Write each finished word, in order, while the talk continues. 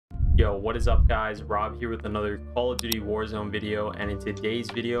Yo, what is up guys? Rob here with another Call of Duty Warzone video, and in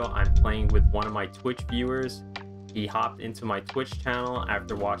today's video I'm playing with one of my Twitch viewers. He hopped into my Twitch channel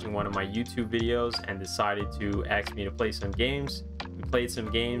after watching one of my YouTube videos and decided to ask me to play some games. We played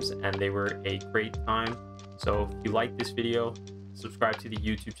some games and they were a great time. So if you like this video, subscribe to the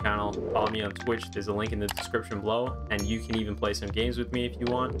YouTube channel, follow me on Twitch, there's a link in the description below, and you can even play some games with me if you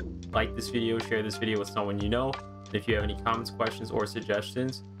want. Like this video, share this video with someone you know. If you have any comments, questions, or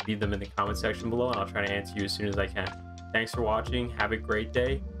suggestions, leave them in the comment section below and I'll try to answer you as soon as I can. Thanks for watching. Have a great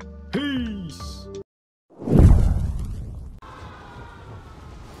day. Peace!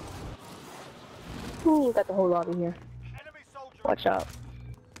 Ooh, got the whole lobby here. Watch out.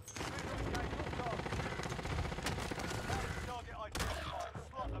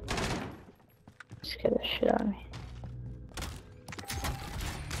 Scare the shit out of me.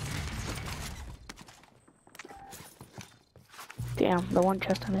 Damn, the one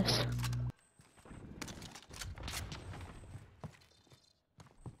chest I missed.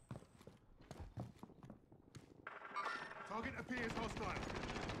 Target appears hostile.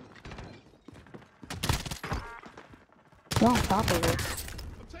 They're on top of it.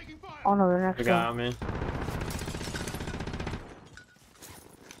 I'm taking fire. Oh no, they're next You to got me.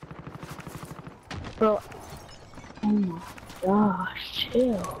 Bro. Oh my gosh,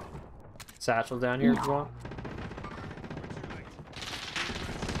 chill. Satchel down here if you want.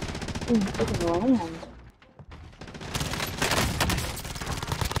 Land.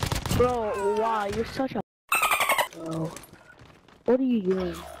 Bro, wow, you're such a bro. What are you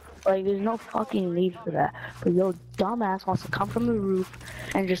doing? Like, there's no fucking need for that. But your dumbass wants to come from the roof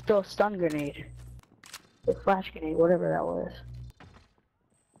and just throw a stun grenade. A flash grenade, whatever that was.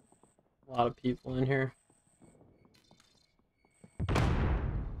 A lot of people in here.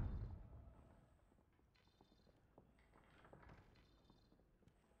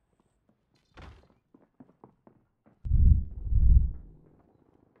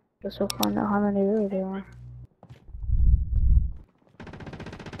 Just to find out how many really there are.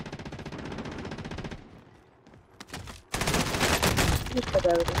 Just put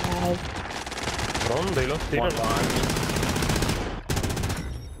everything I have. ¿Dónde los One tiran? behind.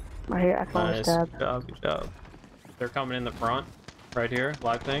 Right here, I can only Nice. stab. Good job, good job. They're coming in the front. Right here,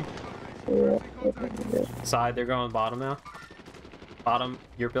 live thing. Yeah. Side, they're going bottom now. Bottom,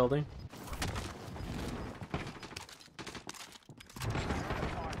 your building.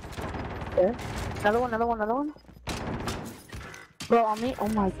 There. Another one, another one, another one. Bro, on me. Oh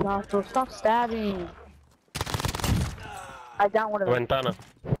my gosh, bro, stop stabbing. I down one of them. Ventana.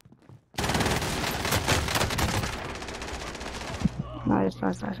 Nice,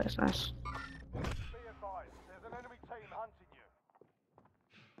 nice, nice, nice, nice.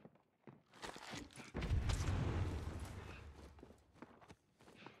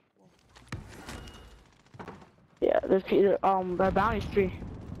 Yeah, there's the bounty tree.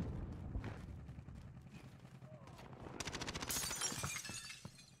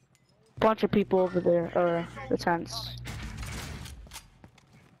 Bunch of people over there, or the tents.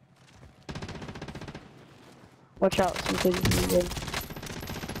 Watch out, some things needed.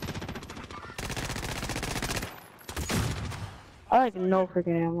 I like no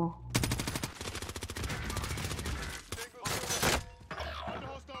freaking ammo.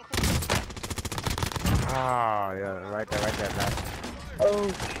 Ah, yeah, right there, man.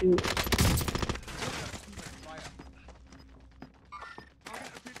 Oh shoot.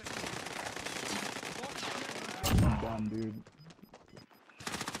 Done, dude.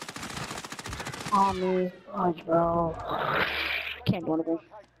 Oh me, gosh, bro. I can't do anything.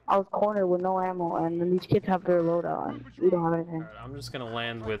 I was cornered with no ammo, and then these kids have their loadout, and we don't have anything. Alright, I'm just gonna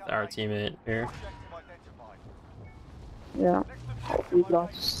land with our teammate here. Yeah. Hopefully we all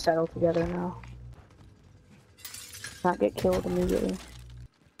just settle together now. Not get killed immediately.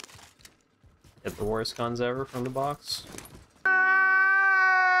 Get the worst guns ever from the box.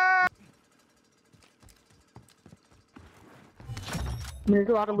 There's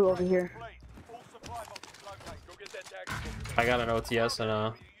a lot of loot over here. I got an OTS and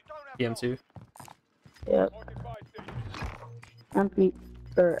a PM2. Yep.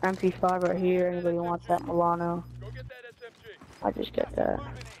 MP5 right here. Anybody wants that Milano? I just get that.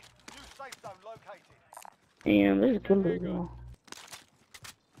 Damn, this is good loot though.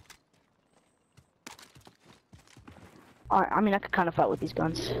 Alright, I mean I could kind of fight with these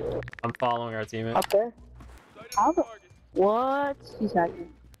guns. I'm following our teammate. Up there? How the? What? He's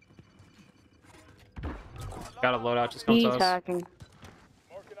hacking. Got a loadout, just come He's to us. hacking.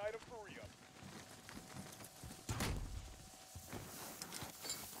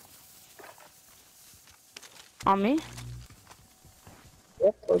 On me?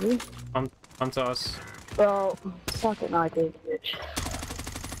 Yep, told you. Come to us. Well, fuck it, no, I did, bitch.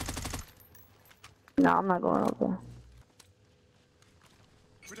 No, I'm not going over there.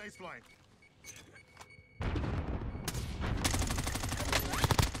 Grenades flying.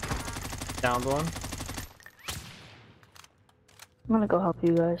 Downed one. I'm gonna go help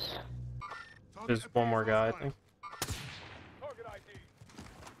you guys. There's one more guy, I think. Target ID.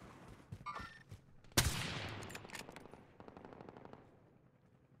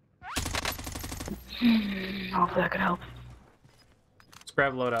 Hopefully I can help. Let's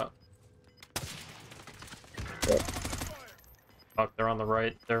grab loadout. Fuck, they're on the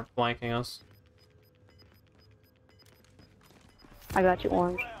right. They're flanking us. I got you,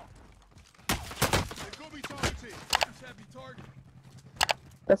 Orange. They've got me targeted. Heavy target.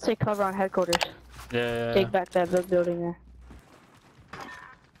 Let's take cover on headquarters. Yeah. Take back that big building there.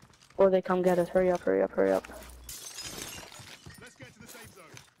 Or they come get us. Hurry up, hurry up, hurry up. Let's get to the safe zone.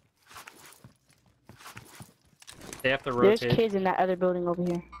 They have to There's rotate. kids in that other building over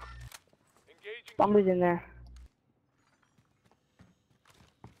here. Engaging. Somebody's in there.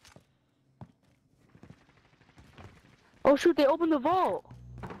 Oh shoot, they opened the vault!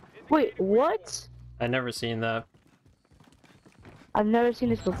 Wait, what? I never seen that. I've never seen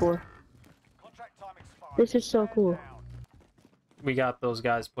this before. Contract time expired. This is so cool. We got those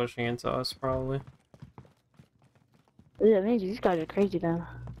guys pushing into us, probably. Yeah, man, these guys are crazy now.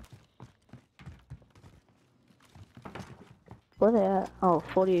 Where they at? Oh,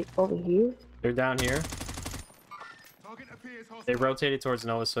 40 over here? They're down here. Target appears hostile. They rotated towards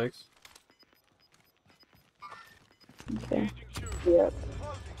Nova 6. Okay. Yep.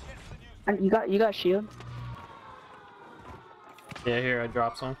 And you got shield? Yeah, here, I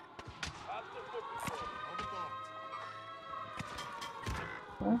dropped some.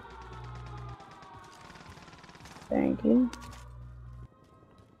 Huh? Thank you.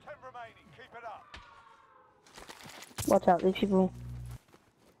 10 remaining. Keep it up. Watch out, these people.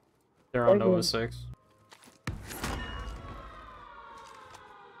 They're on They're Nova good. 6.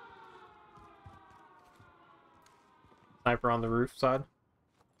 Sniper on the roof side.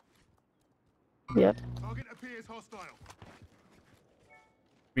 Yep. Target appears hostile.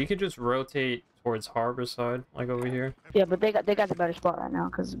 We could just rotate towards harbor side, like over here. Yeah, but they got the better spot right now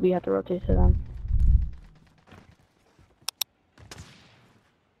because we have to rotate to them.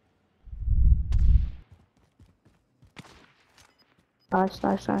 Nice,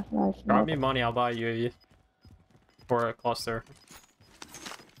 nice, nice, nice. Drop me money, I'll buy a UAV. Or a cluster.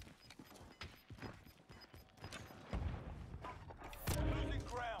 Losing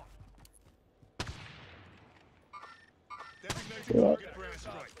ground. Designated Yeah. target for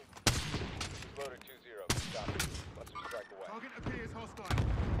airstrike. Loader 2-0. Copy. Cluster strike away. Target appears hostile.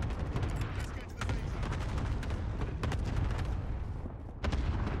 Let's get to the safe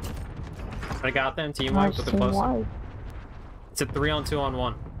zone. I got them team wipe Nice, with the team cluster. wide. It's a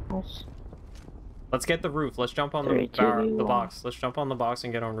 3-on-2-on-1. Nice. Let's get the roof. Let's jump on Three, the two, the one. box. Let's jump on the box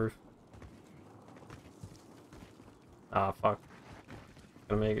and get on roof. Ah, fuck.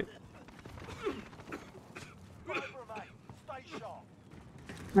 Gonna make it. Five remain. Stay sharp.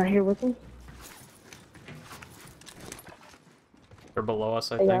 Right here with me. They're below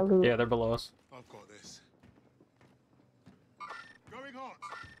us, I They got think. loot. Yeah, they're below us. I've got this. Going hot.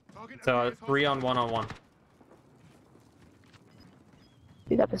 Target So appears 3-on-1-on-1.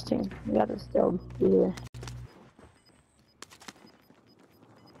 We got this team. We got this still. Yeah.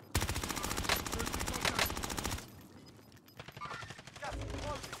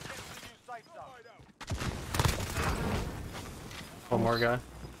 One more guy.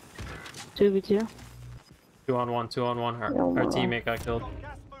 2v2. 2-on-1, 2-on-1. Our No, no. teammate got killed.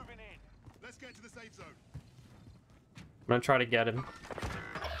 Gas moving in. Let's get to the safe zone. I'm gonna try to get him.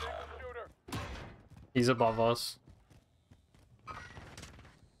 He's above us.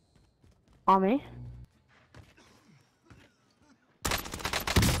 On me.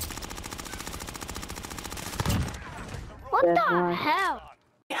 What Yeah, the nice. hell?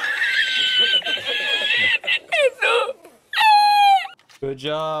 Good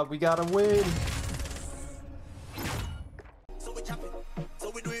job. We got a win.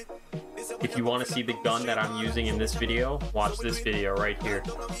 If you want to see the gun that I'm using in this video, watch this video right here.